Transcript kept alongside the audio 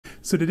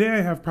So today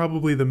I have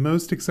probably the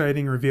most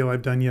exciting reveal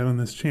I've done yet on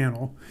this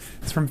channel.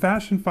 It's from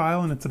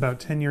Fashionphile and it's about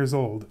 10 years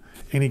old.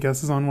 Any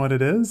guesses on what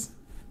it is?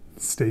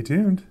 Stay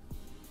tuned.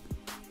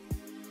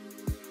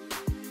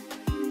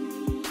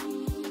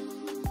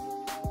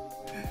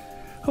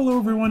 Hello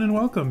everyone and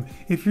welcome.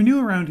 If you're new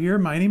around here,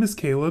 my name is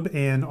Caleb,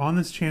 and on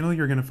this channel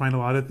you're going to find a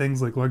lot of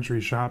things like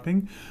luxury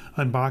shopping,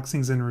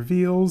 unboxings and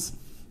reveals,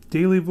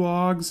 daily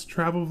vlogs,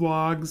 travel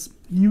vlogs,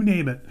 you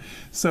name it.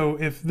 So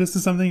if this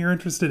is something you're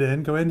interested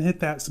in, go ahead and hit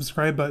that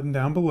subscribe button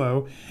down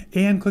below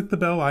and click the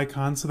bell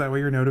icon so that way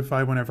you're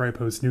notified whenever I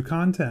post new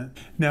content.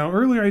 Now,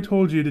 earlier I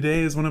told you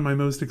today is one of my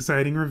most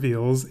exciting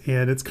reveals,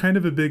 and it's kind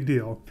of a big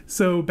deal.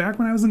 So back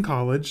when I was in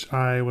college,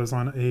 I was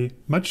on a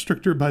much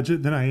stricter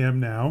budget than I am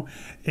now,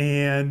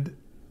 and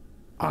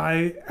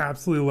I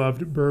absolutely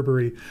loved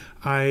Burberry.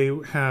 I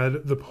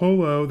had the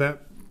polo,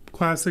 that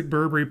classic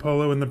Burberry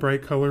polo in the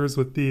bright colors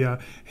with the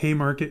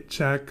Haymarket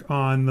check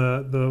on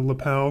the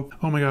lapel.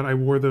 Oh my god, I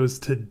wore those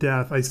to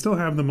death. I still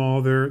have them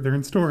all. They're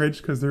in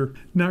storage because they're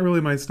not really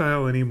my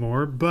style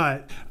anymore.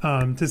 But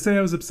to say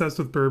I was obsessed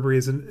with Burberry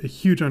is a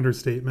huge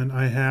understatement.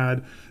 I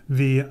had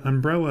the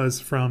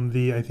umbrellas from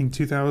the, I think,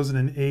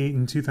 2008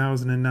 and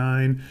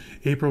 2009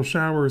 April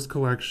Showers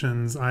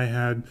collections. I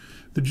had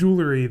the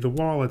jewelry, the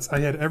wallets.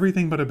 I had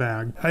everything but a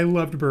bag. I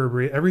loved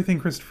Burberry. Everything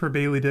Christopher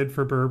Bailey did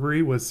for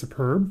Burberry was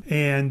superb.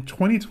 And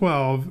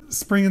 2012,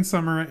 spring and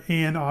summer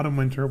and autumn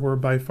winter were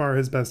by far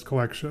his best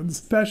collections,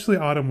 especially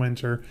autumn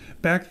winter.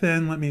 Back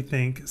then, let me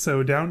think.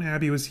 So Downton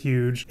Abbey was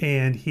huge,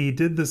 and he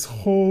did this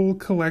whole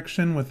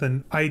collection with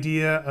an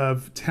idea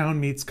of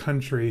town meets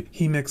country.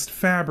 He mixed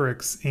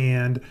fabrics,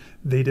 and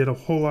they did a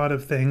whole lot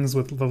of things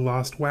with the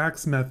lost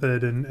wax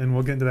method, and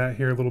we'll get into that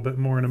here a little bit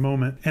more in a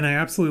moment. And I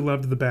absolutely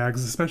loved the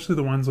bags, especially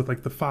the ones with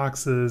like the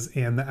foxes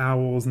and the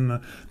owls and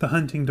the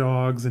hunting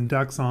dogs and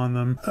ducks on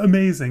them.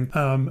 Amazing.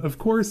 Of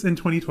course, in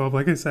 2012,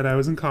 like I said, I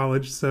was in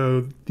college,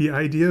 so the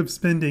idea of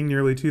spending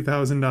nearly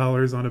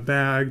 $2,000 on a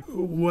bag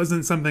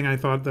wasn't something I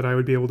thought that I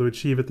would be able to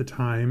achieve at the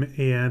time.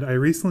 And I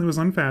recently was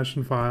on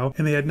Fashionphile,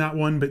 and they had not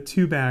one but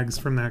two bags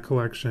from that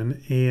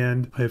collection,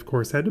 and I of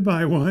course had to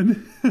buy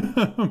one.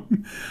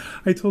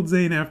 I told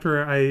Zane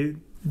after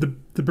the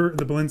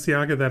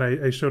Balenciaga that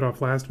I showed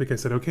off last week, I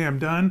said, okay, I'm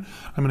done.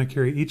 I'm going to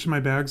carry each of my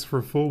bags for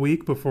a full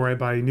week before I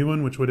buy a new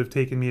one, which would have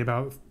taken me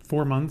about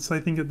 4 months, I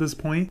think, at this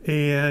point.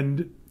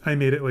 And I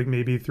made it like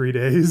maybe 3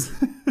 days.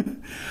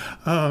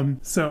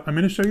 So I'm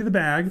going to show you the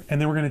bag,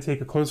 and then we're going to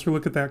take a closer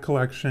look at that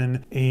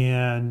collection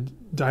and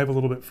dive a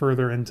little bit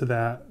further into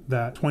that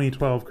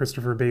 2012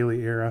 Christopher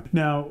Bailey era.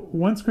 Now,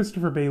 once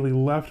Christopher Bailey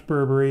left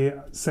Burberry,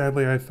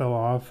 sadly I fell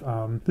off.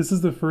 This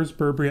is the first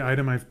Burberry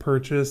item I've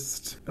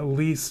purchased at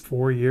least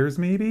 4 years,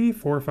 maybe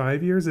 4 or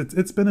 5 years.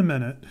 It's been a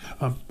minute.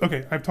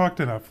 Okay, I've talked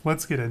enough.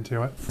 Let's get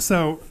into it.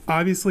 So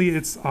obviously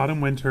it's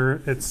autumn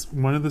winter. It's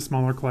one of the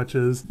smaller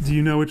clutches. Do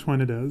you know which one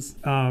it is?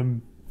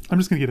 I'm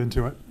just gonna get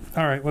into it.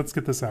 All right, let's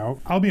get this out.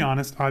 I'll be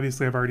honest,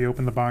 obviously I've already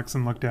opened the box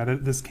and looked at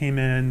it. This came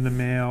in the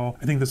mail,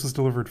 I think this was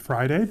delivered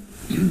Friday.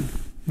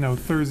 No,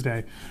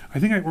 Thursday. I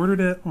think I ordered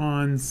it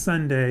on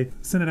Sunday,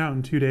 sent it out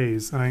in 2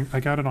 days, and I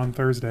got it on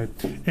Thursday.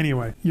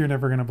 Anyway, you're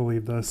never gonna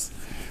believe this.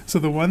 So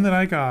the one that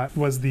I got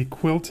was the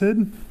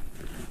quilted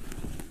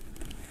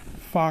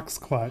Fox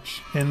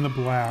Clutch in the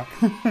black.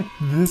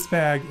 This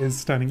bag is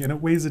stunning, and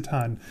it weighs a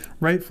ton,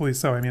 rightfully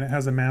so. I mean, it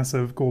has a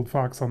massive gold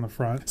fox on the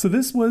front. So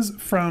this was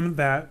from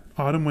that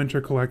autumn winter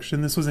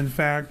collection. This was in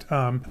fact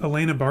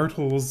Elena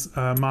Bartels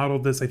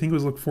modeled this. I think it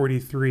was look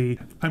 43.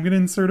 I'm going to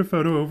insert a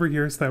photo over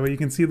here so that way you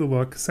can see the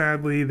look.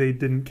 Sadly, they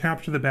didn't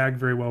capture the bag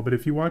very well, but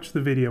if you watch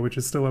the video, which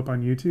is still up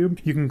on YouTube,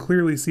 you can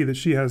clearly see that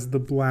she has the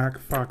black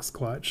fox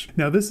clutch.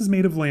 Now this is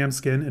made of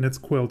lambskin and it's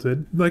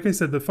quilted. Like I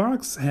said, the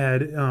fox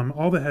head,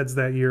 all the heads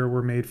that year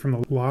were made from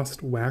the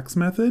lost wax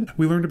method.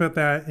 We learned about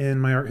that in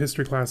my art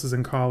history classes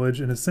in college,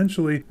 and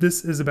essentially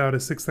this is about a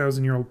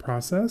 6,000-year-old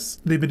process.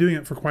 They've been doing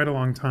it for quite a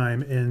long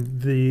time, and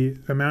the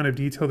amount of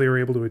detail they were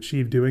able to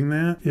achieve doing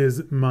that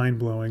is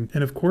mind-blowing.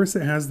 And of course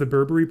it has the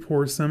Burberry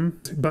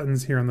Prorsum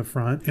buttons here on the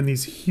front and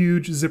these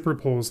huge zipper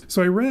pulls.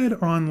 So I read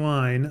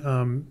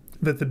online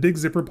that the big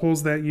zipper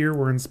pulls that year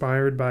were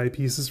inspired by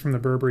pieces from the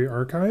Burberry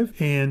archive,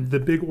 and the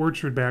big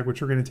orchard bag,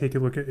 which we're going to take a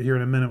look at here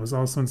in a minute, was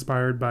also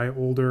inspired by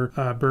older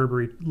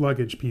Burberry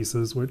luggage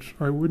pieces, which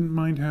I wouldn't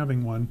mind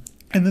having one.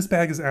 And this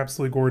bag is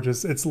absolutely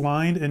gorgeous. It's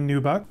lined in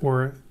nubuck,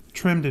 or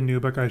trimmed in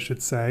nubuck, I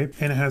should say,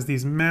 and it has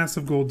these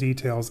massive gold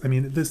details. I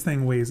mean, this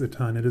thing weighs a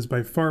ton. It is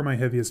by far my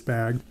heaviest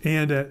bag,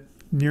 and at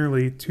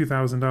nearly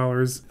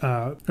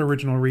 $2,000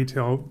 original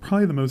retail,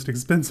 probably the most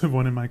expensive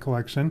one in my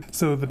collection.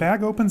 So the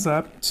bag opens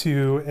up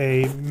to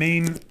a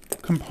main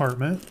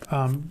compartment,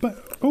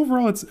 but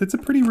overall, it's a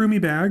pretty roomy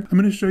bag. I'm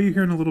going to show you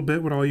here in a little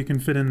bit what all you can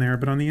fit in there,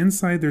 but on the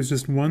inside, there's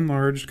just one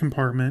large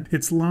compartment.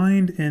 It's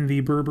lined in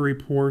the Burberry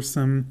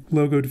Prorsum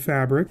logoed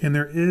fabric, and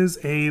there is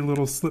a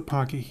little slip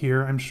pocket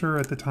here. I'm sure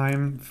at the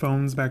time,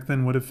 phones back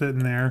then would have fit in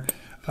there.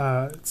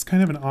 It's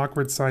kind of an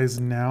awkward size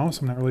now,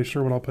 so I'm not really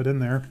sure what I'll put in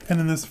there. And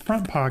then this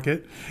front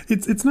pocket,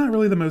 it's not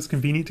really the most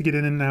convenient to get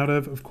in and out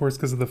of course,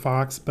 because of the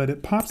fox, but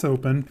it pops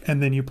open,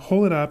 and then you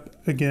pull it up.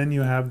 Again,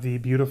 you have the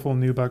beautiful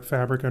nubuck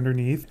fabric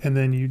underneath, and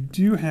then you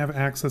do have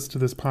access to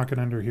this pocket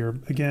under here.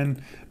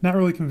 Again, not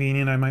really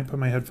convenient. I might put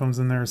my headphones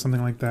in there or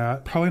something like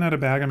that. Probably not a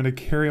bag I'm going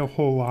to carry a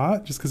whole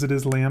lot, just because it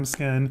is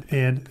lambskin,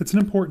 and it's an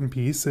important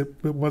piece.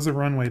 It was a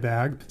runway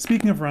bag.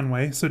 Speaking of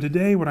runway, so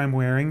today what I'm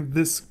wearing,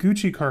 this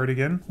Gucci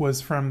cardigan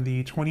was from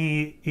the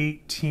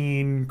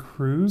 2018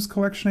 cruise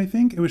collection, I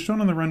think. It was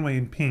shown on the runway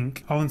in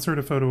pink. I'll insert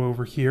a photo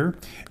over here.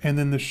 And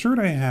then the shirt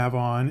I have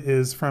on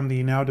is from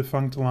the now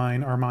defunct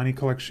line Armani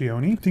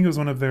Collezioni. I think it was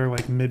one of their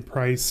like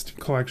mid-priced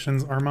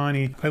collections.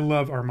 Armani, I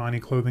love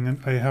Armani clothing, and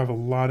I have a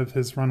lot of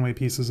his runway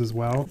pieces as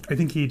well. I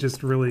think he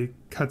just really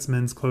cuts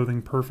men's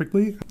clothing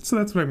perfectly. So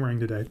that's what I'm wearing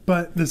today.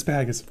 But this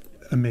bag is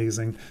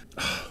amazing.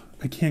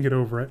 I can't get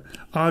over it.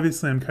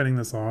 Obviously, I'm cutting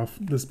this off.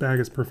 This bag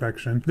is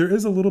perfection. There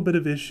is a little bit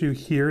of issue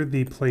here.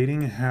 The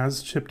plating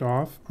has chipped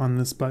off on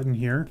this button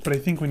here, but I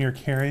think when you're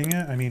carrying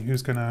it, I mean,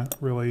 who's gonna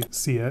really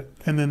see it?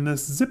 And then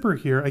this zipper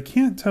here, I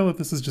can't tell if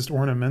this is just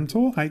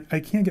ornamental. I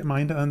can't get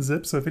mine to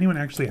unzip, so if anyone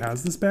actually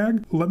has this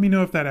bag, let me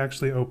know if that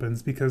actually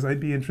opens, because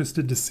I'd be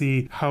interested to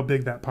see how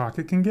big that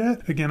pocket can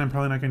get. Again, I'm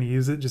probably not gonna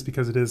use it just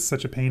because it is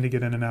such a pain to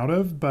get in and out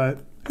of,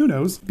 but who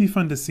knows? Be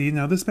fun to see.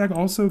 Now, this bag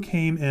also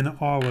came in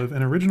olive,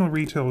 and original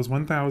retail was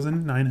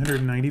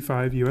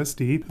 $1,995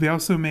 USD. They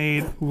also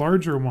made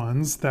larger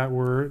ones that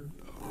were,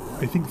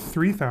 I think,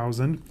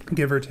 3,000,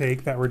 give or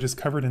take, that were just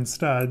covered in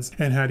studs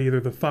and had either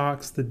the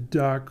fox, the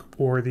duck,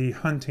 or the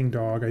hunting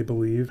dog, I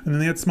believe. And then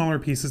they had smaller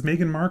pieces.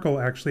 Meghan Markle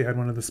actually had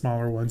one of the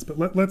smaller ones,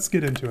 but let's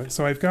get into it.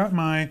 So I've got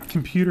my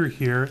computer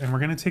here, and we're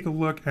going to take a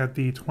look at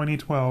the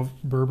 2012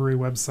 Burberry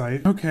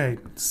website. Okay,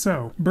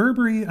 so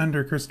Burberry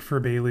under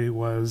Christopher Bailey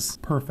was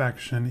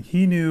perfection.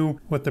 He knew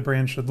what the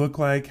brand should look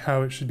like,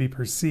 how it should be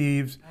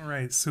perceived. All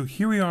right, so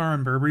here we are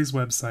on Burberry's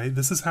website.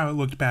 This is how it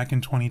looked back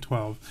in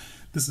 2012.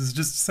 This is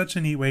just such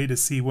a neat way to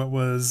see what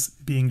was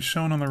being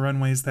shown on the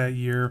runways that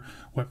year,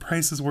 what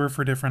prices were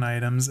for different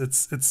items.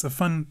 It's a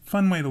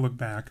fun way to look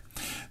back.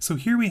 So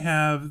here we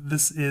have,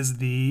 this is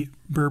the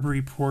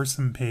Burberry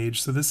Prorsum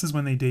page. So this is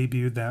when they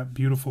debuted that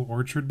beautiful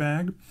orchard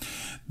bag.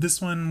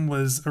 This one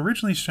was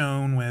originally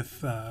shown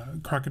with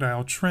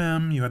crocodile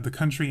trim. You had the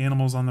country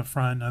animals on the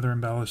front and other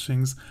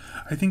embellishings.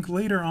 I think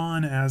later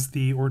on, as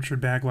the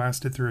orchard bag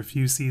lasted through a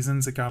few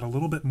seasons, it got a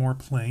little bit more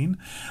plain,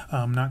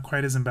 not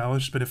quite as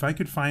embellished, but if I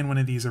could find one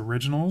of these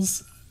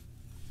originals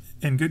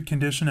in good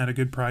condition at a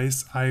good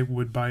price, I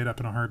would buy it up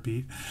in a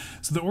heartbeat.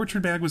 So the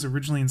orchard bag was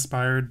originally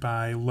inspired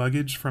by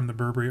luggage from the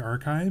Burberry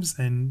archives,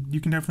 and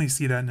you can definitely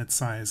see that in its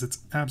size. It's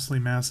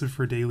absolutely massive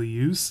for daily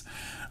use,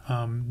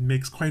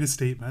 makes quite a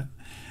statement.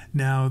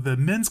 Now, the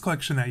men's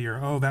collection that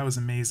year, oh, that was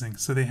amazing.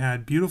 So they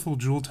had beautiful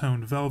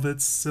jewel-toned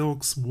velvets,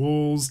 silks,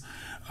 wools.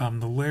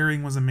 The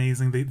layering was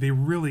amazing. They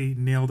really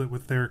nailed it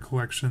with their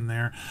collection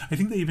there. I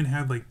think they even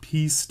had like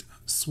pieced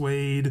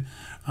suede,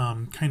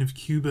 kind of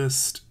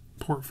cubist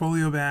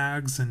portfolio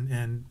bags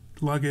and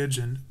luggage,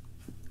 and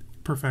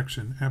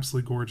perfection.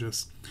 Absolutely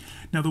gorgeous.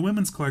 Now the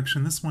women's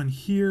collection, this one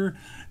here,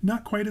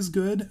 not quite as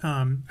good.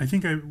 I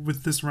think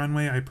with this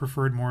runway, I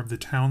preferred more of the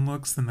town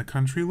looks than the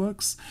country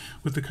looks.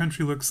 With the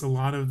country looks, a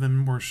lot of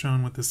them were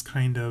shown with this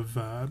kind of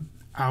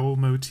owl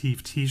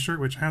motif t-shirt,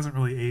 which hasn't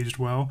really aged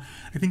well.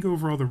 I think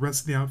overall the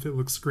rest of the outfit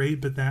looks great,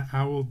 but that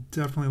owl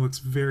definitely looks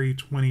very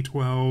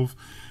 2012,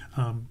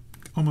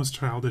 almost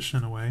childish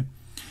in a way.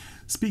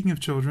 Speaking of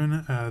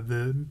children,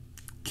 the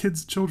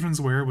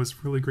children's wear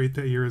was really great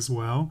that year as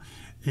well,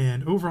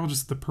 and overall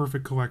just the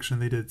perfect collection.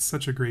 They did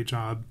such a great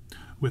job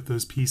with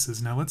those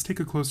pieces. Now let's take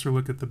a closer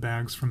look at the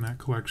bags from that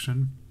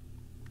collection.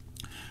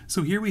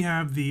 So here we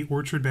have the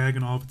orchard bag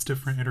and all of its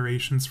different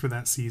iterations for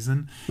that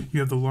season. You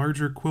have the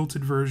larger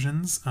quilted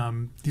versions.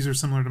 These are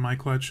similar to my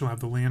clutch. You'll have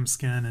the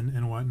lambskin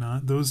and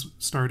whatnot. Those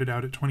started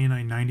out at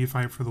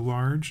 $29.95 for the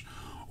large,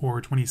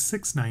 or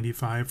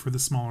 $26.95 for the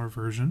smaller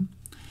version.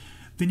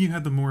 Then you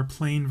had the more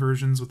plain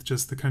versions with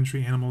just the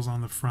country animals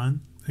on the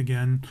front.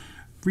 Again,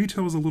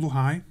 retail was a little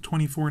high,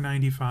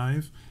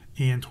 $24.95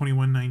 and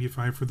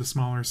 $21.95 for the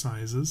smaller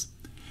sizes.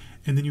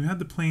 And then you had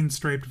the plain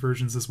striped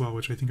versions as well,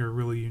 which I think are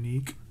really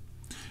unique.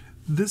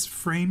 This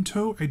frame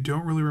tote, I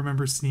don't really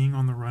remember seeing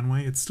on the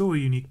runway. It's still a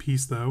unique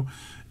piece though.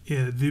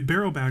 The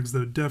barrel bags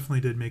though definitely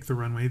did make the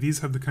runway. These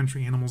have the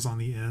country animals on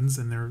the ends,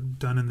 and they're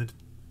done in the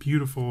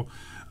beautiful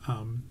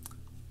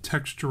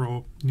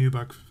textural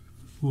nubuck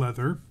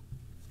leather.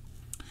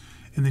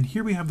 And then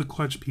here we have the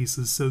clutch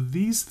pieces. So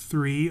these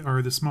three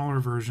are the smaller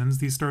versions.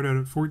 These start out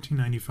at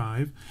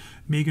 $14.95.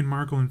 Meghan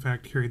Markle, in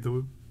fact, carried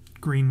the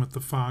green with the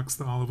fox,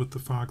 the olive with the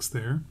fox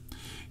there.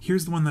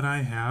 Here's the one that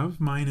I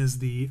have. Mine is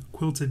the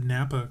quilted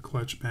Napa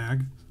clutch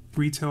bag.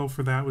 Retail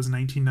for that was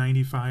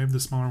 $19.95. The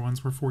smaller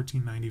ones were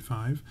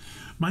 $14.95.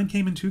 Mine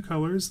came in two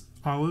colors,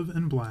 olive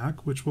and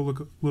black, which we'll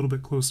look a little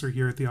bit closer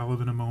here at the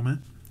olive in a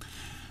moment.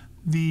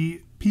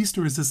 The piece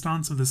de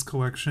resistance of this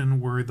collection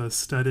were the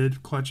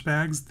studded clutch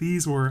bags.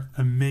 These were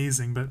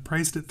amazing, but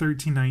priced at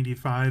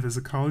 $13.95 as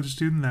a college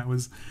student, that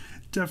was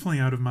definitely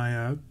out of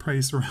my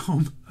price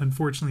realm,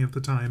 unfortunately, at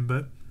the time.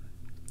 But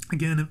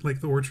again,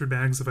 like the orchard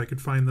bags, if I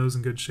could find those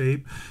in good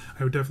shape,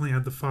 I would definitely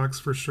add the fox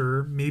for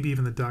sure. Maybe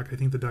even the duck. I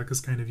think the duck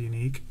is kind of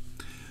unique.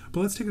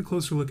 But let's take a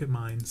closer look at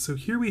mine. So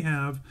here we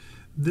have,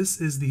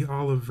 this is the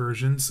olive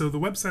version. So the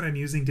website I'm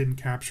using didn't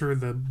capture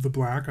the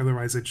black,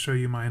 otherwise I'd show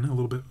you mine a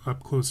little bit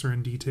up closer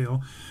in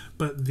detail.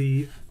 But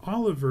the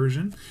olive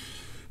version,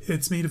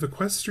 it's made of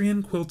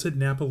equestrian quilted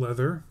Napa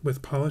leather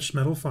with polished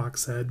metal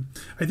fox head.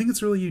 I think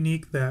it's really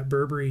unique that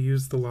Burberry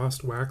used the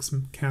lost wax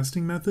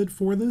casting method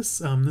for this.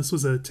 This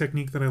was a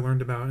technique that I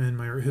learned about in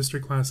my art history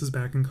classes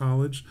back in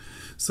college.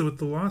 So with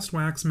the lost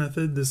wax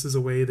method, this is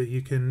a way that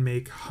you can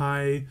make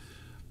high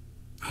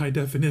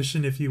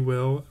definition, if you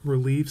will,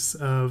 reliefs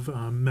of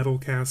metal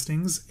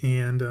castings,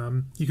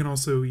 and you can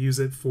also use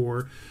it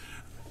for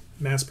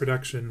mass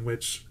production,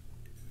 which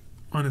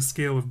on a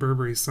scale of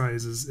Burberry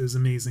size is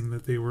amazing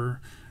that they were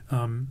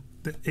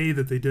that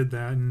they did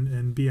that,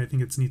 and B, I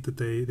think it's neat that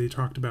they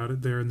talked about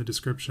it there in the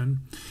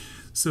description.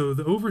 So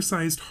the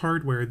oversized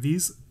hardware,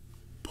 these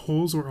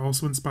poles were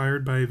also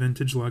inspired by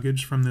vintage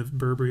luggage from the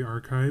Burberry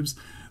archives.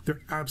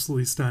 They're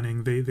absolutely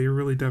stunning. They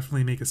really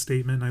definitely make a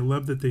statement, and I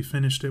love that they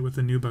finished it with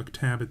a nubuck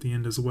tab at the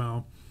end as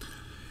well.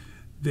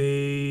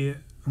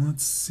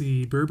 Let's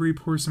see, Burberry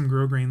Prorsum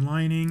grosgrain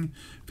lining,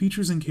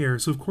 features and care.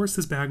 So of course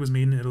this bag was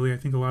made in Italy. I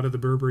think a lot of the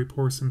Burberry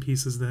Prorsum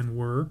pieces then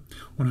were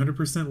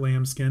 100%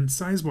 lambskin,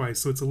 size-wise.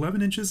 So it's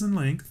 11 inches in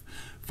length,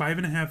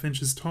 5.5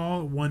 inches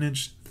tall, 1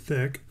 inch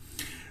thick.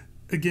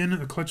 Again,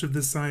 a clutch of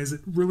this size,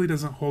 it really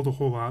doesn't hold a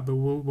whole lot, but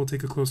we'll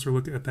take a closer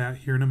look at that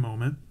here in a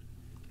moment.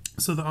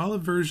 So the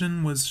olive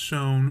version was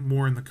shown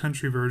more in the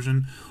country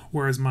version,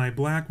 whereas my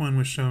black one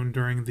was shown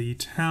during the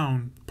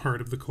town part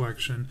of the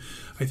collection.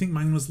 I think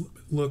mine was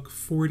look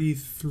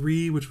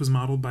 43, which was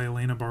modeled by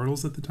Elena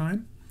Bartles at the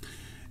time.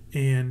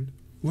 And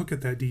look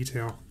at that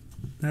detail.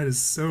 That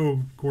is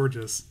so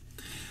gorgeous.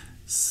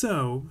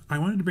 So I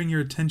wanted to bring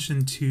your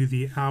attention to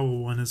the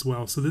owl one as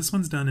well. So this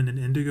one's done in an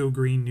indigo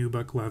green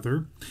nubuck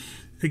leather.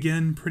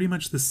 Again, pretty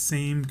much the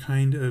same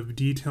kind of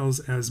details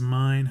as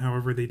mine.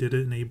 However, they did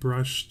it in a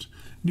brushed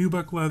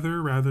nubuck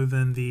leather rather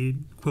than the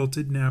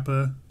quilted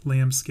Napa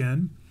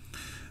lambskin.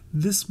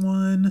 This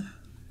one,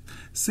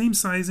 same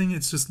sizing,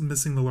 it's just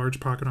missing the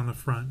large pocket on the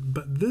front.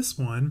 But this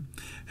one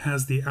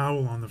has the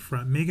owl on the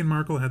front. Meghan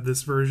Markle had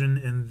this version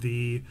in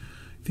I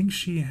think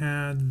she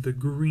had the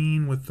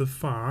green with the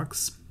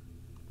fox.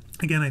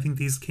 Again, I think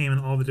these came in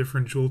all the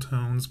different jewel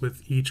tones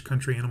with each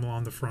country animal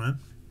on the front.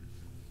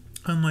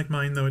 Unlike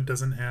mine, though, it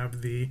doesn't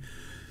have the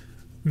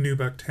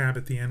nubuck tab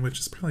at the end, which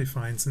is probably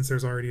fine since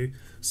there's already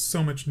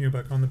so much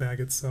nubuck on the bag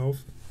itself.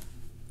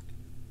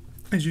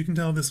 As you can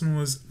tell, this one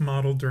was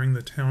modeled during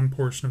the town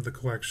portion of the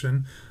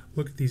collection.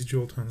 Look at these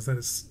jewel tones. That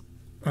is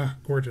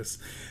gorgeous.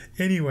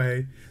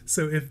 Anyway,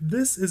 so if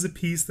this is a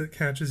piece that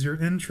catches your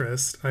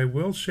interest, I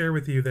will share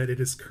with you that it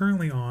is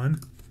currently on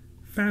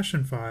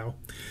Fashionphile.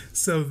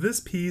 So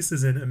this piece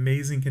is in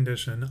amazing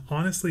condition.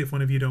 Honestly, if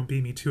one of you don't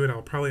beat me to it,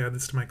 I'll probably add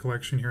this to my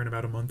collection here in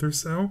about a month or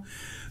so.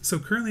 So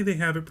currently they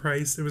have it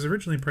priced, it was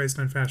originally priced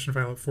on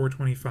Fashionphile at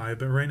 $425,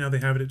 but right now they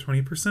have it at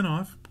 20%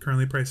 off,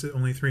 currently priced at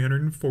only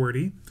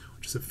 $340,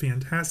 which is a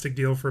fantastic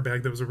deal for a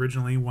bag that was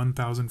originally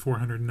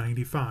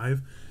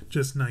 $1,495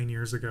 just 9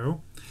 years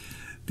ago.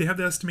 They have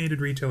the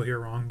estimated retail here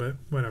wrong, but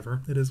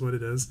whatever, it is what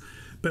it is.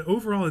 But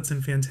overall, it's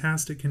in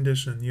fantastic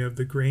condition. You have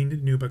the grained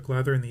nubuck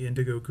leather in the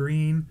indigo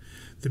green,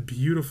 the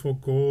beautiful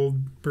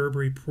gold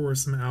Burberry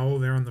Prorsum owl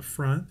there on the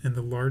front, and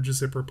the large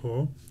zipper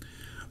pull.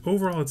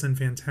 Overall, it's in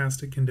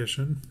fantastic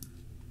condition.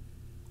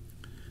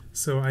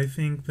 So I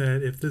think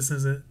that if this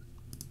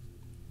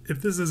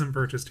isn't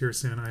purchased here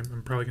soon,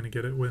 I'm probably going to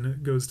get it when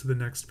it goes to the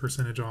next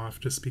percentage off,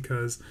 just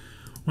because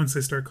once I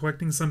start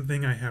collecting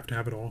something, I have to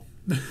have it all.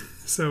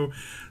 So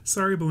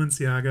sorry,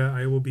 Balenciaga,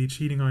 I will be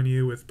cheating on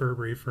you with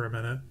Burberry for a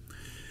minute.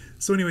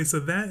 So anyway, so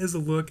that is a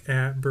look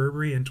at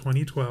Burberry in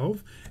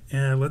 2012,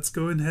 and let's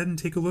go ahead and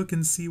take a look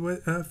and see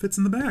what fits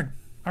in the bag.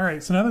 All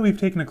right, so now that we've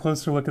taken a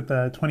closer look at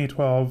the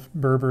 2012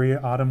 Burberry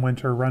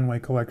Autumn-Winter Runway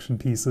Collection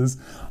pieces,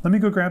 let me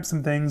go grab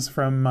some things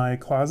from my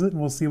closet and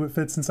we'll see what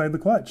fits inside the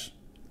clutch.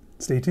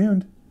 Stay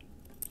tuned.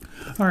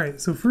 All right,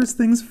 so first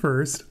things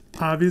first,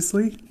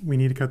 obviously, we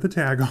need to cut the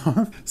tag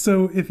off.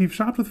 So if you've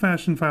shopped with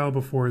Fashionphile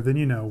before, then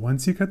you know,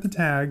 once you cut the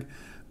tag,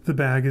 the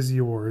bag is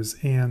yours.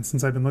 And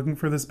since I've been looking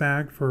for this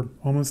bag for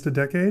almost a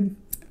decade,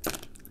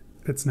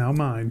 it's now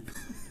mine.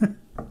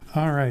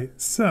 All right,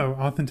 so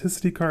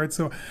authenticity card.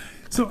 So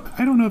So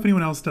I don't know if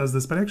anyone else does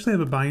this, but I actually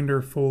have a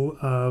binder full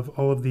of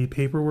all of the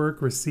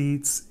paperwork,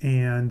 receipts,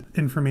 and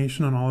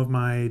information on all of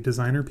my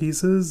designer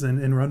pieces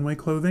and runway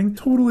clothing.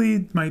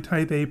 Totally my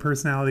type A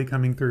personality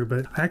coming through,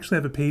 but I actually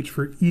have a page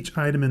for each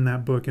item in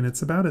that book, and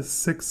it's about a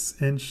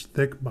 6-inch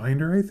thick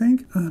binder, I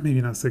think. Maybe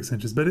not 6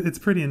 inches, but it's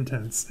pretty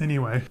intense.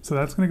 Anyway, so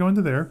that's going to go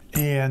into there,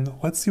 and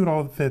let's see what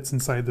all fits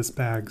inside this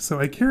bag. So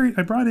I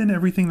brought in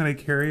everything that I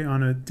carry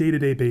on a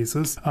day-to-day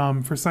basis.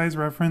 For size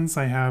reference,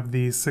 I have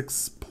the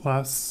 6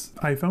 Plus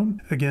iPhone.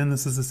 Again,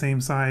 this is the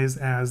same size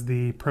as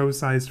the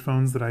Pro-sized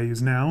phones that I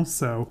use now,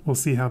 so we'll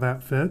see how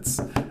that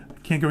fits.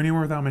 Can't go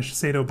anywhere without my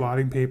Shiseido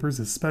blotting papers,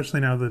 especially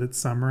now that it's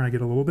summer. I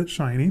get a little bit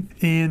shiny.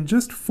 And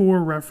just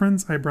for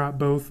reference, I brought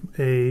both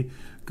a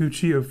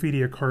Gucci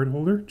Ophidia card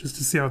holder, just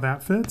to see how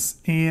that fits,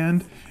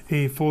 and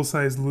a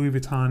full-size Louis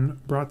Vuitton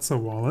Brazza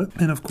wallet.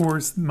 And of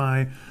course,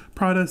 my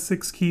Prada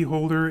 6-key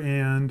holder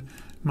and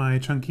my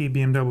chunky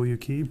BMW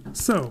key.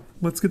 So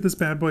let's get this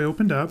bad boy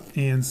opened up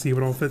and see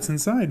what all fits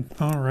inside.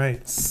 All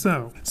right,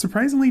 so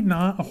surprisingly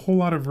not a whole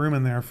lot of room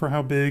in there for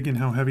how big and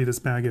how heavy this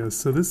bag is.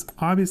 So this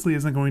obviously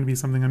isn't going to be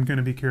something I'm going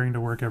to be carrying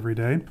to work every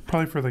day,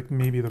 probably for like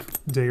maybe the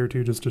day or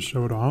two just to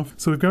show it off.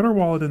 So we've got our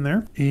wallet in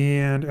there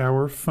and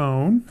our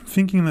phone,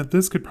 thinking that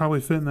this could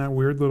probably fit in that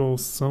weird little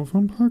cell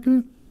phone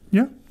pocket.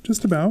 Yeah,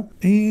 just about.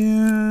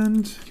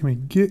 And can we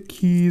get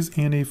keys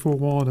and a full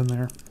wallet in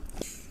there?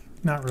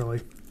 Not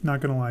really. Not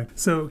gonna lie.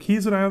 So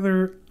keys would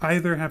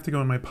either have to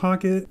go in my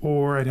pocket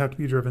or I'd have to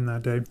be driven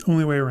that day.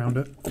 Only way around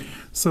it.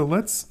 So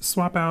let's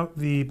swap out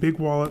the big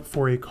wallet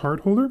for a card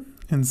holder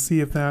and see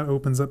if that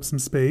opens up some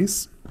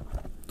space.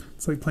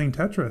 It's like playing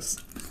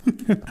Tetris.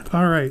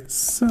 All right,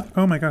 so,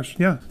 oh my gosh,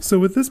 yeah. So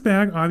with this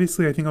bag,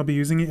 obviously I think I'll be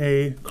using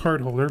a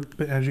card holder,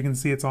 but as you can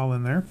see, it's all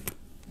in there.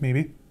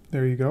 Maybe,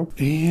 there you go.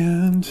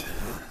 And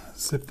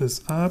zip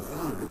this up.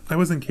 I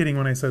wasn't kidding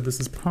when I said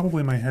this is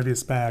probably my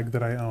heaviest bag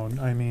that I own.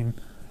 I mean,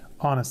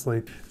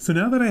 honestly. So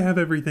now that I have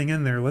everything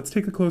in there, let's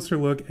take a closer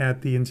look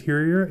at the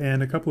interior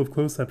and a couple of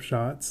close-up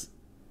shots.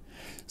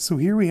 So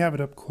here we have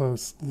it up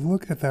close.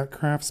 Look at that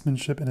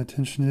craftsmanship and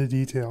attention to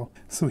detail.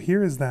 So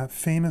here is that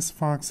famous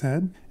fox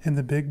head and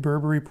the big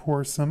Burberry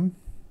Prorsum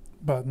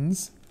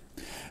buttons.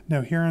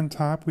 Now here on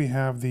top we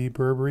have the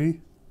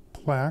Burberry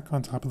plaque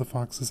on top of the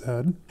fox's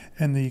head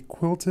and the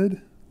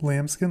quilted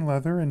lambskin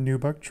leather and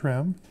nubuck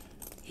trim.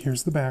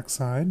 Here's the back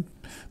side.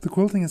 The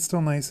quilting is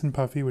still nice and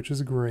puffy, which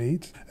is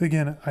great.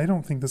 Again, I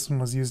don't think this one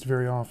was used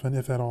very often,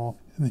 if at all.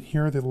 And then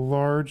here are the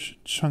large,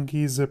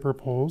 chunky zipper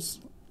pulls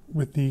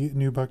with the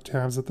nubuck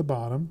tabs at the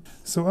bottom.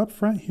 So up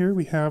front here,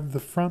 we have the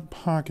front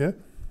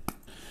pocket,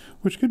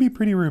 which could be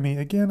pretty roomy.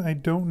 Again, I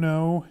don't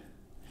know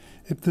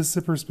if this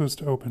zipper is supposed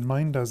to open.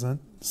 Mine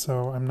doesn't,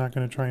 so I'm not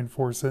going to try and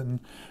force it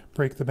and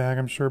break the bag.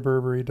 I'm sure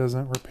Burberry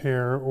doesn't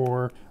repair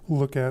or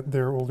look at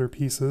their older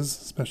pieces,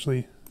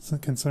 especially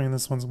considering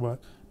this one's, what,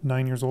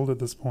 9 years old at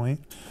this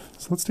point.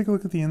 So let's take a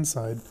look at the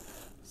inside.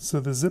 So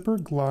the zipper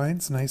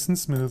glides nice and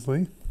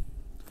smoothly.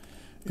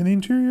 In the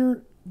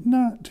interior,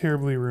 not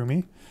terribly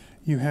roomy.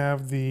 You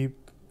have the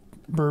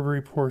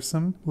Burberry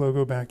Prorsum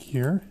logo back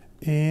here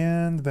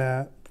and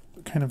that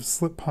kind of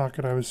slip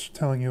pocket I was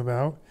telling you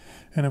about.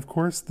 And of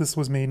course, this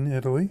was made in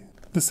Italy.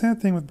 The sad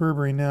thing with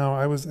Burberry now,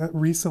 I was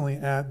recently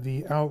at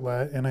the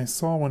outlet and I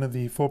saw one of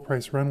the full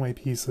price runway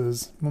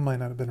pieces. Well, might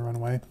not have been a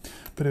runway,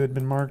 but it had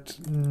been marked,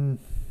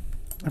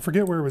 I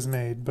forget where it was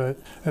made, but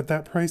at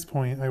that price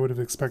point, I would have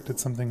expected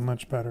something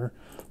much better,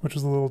 which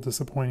was a little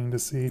disappointing to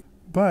see.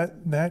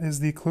 But that is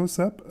the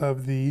close-up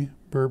of the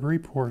Burberry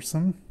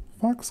Prorsum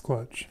Fox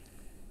Clutch.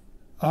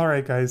 All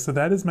right, guys, so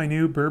that is my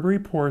new Burberry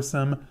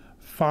Prorsum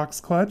Fox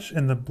Clutch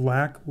in the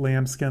black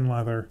lambskin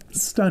leather.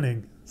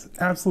 Stunning. It's an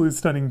absolutely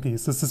stunning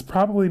piece. This is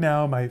probably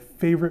now my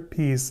favorite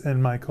piece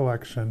in my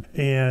collection,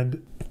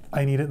 and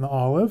I need it in the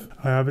olive.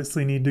 I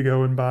obviously need to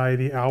go and buy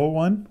the owl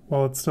one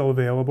while it's still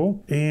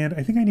available. And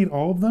I think I need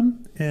all of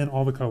them in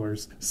all the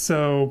colors.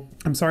 So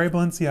I'm sorry,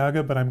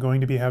 Balenciaga, but I'm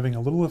going to be having a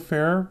little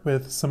affair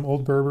with some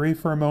old Burberry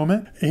for a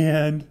moment.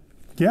 And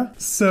yeah,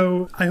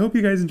 so I hope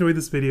you guys enjoyed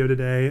this video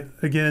today.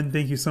 Again,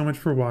 thank you so much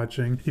for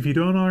watching. If you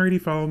don't already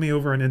follow me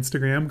over on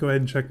Instagram, go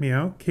ahead and check me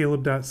out,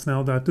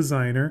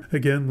 Caleb.snell.designer.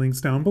 Again, links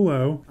down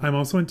below. I'm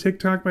also on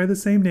TikTok by the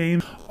same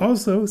name.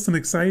 Also, some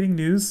exciting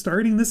news.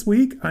 Starting this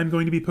week, I'm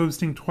going to be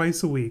posting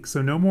twice a week,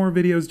 so no more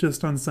videos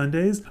just on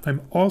Sundays.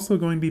 I'm also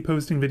going to be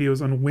posting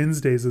videos on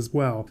Wednesdays as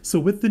well. So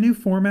with the new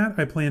format,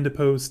 I plan to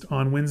post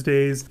on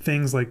Wednesdays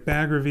things like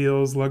bag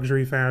reveals,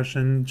 luxury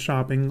fashion,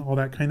 shopping, all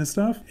that kind of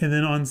stuff. And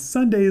then on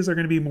Sundays are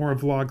going to be more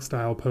vlog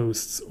style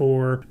posts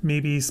or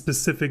maybe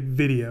specific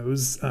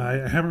videos.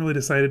 I haven't really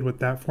decided what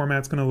that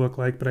format's going to look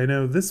like, but I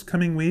know this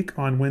coming week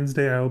on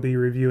Wednesday I'll be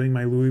reviewing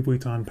my Louis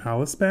Vuitton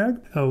Palace bag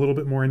a little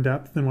bit more in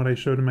depth than what I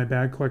showed in my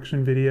bag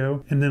collection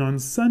video. And then on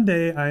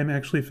Sunday I am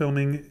actually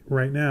filming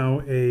right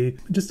now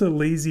just a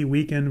lazy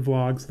weekend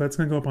vlog, so that's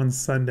going to go up on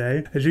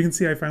Sunday. As you can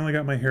see, I finally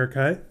got my hair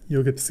cut.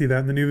 You'll get to see that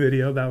in the new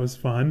video. That was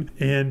fun.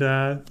 And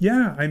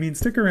yeah, I mean,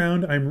 stick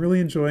around. I'm really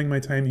enjoying my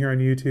time here on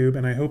YouTube,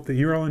 and I hope that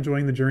you're all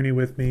enjoying the journey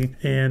journey with me,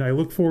 and I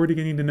look forward to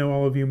getting to know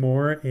all of you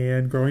more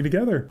and growing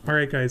together. All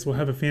right, guys, we'll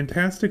have a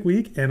fantastic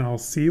week, and I'll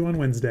see you on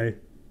Wednesday.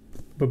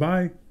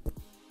 Bye-bye.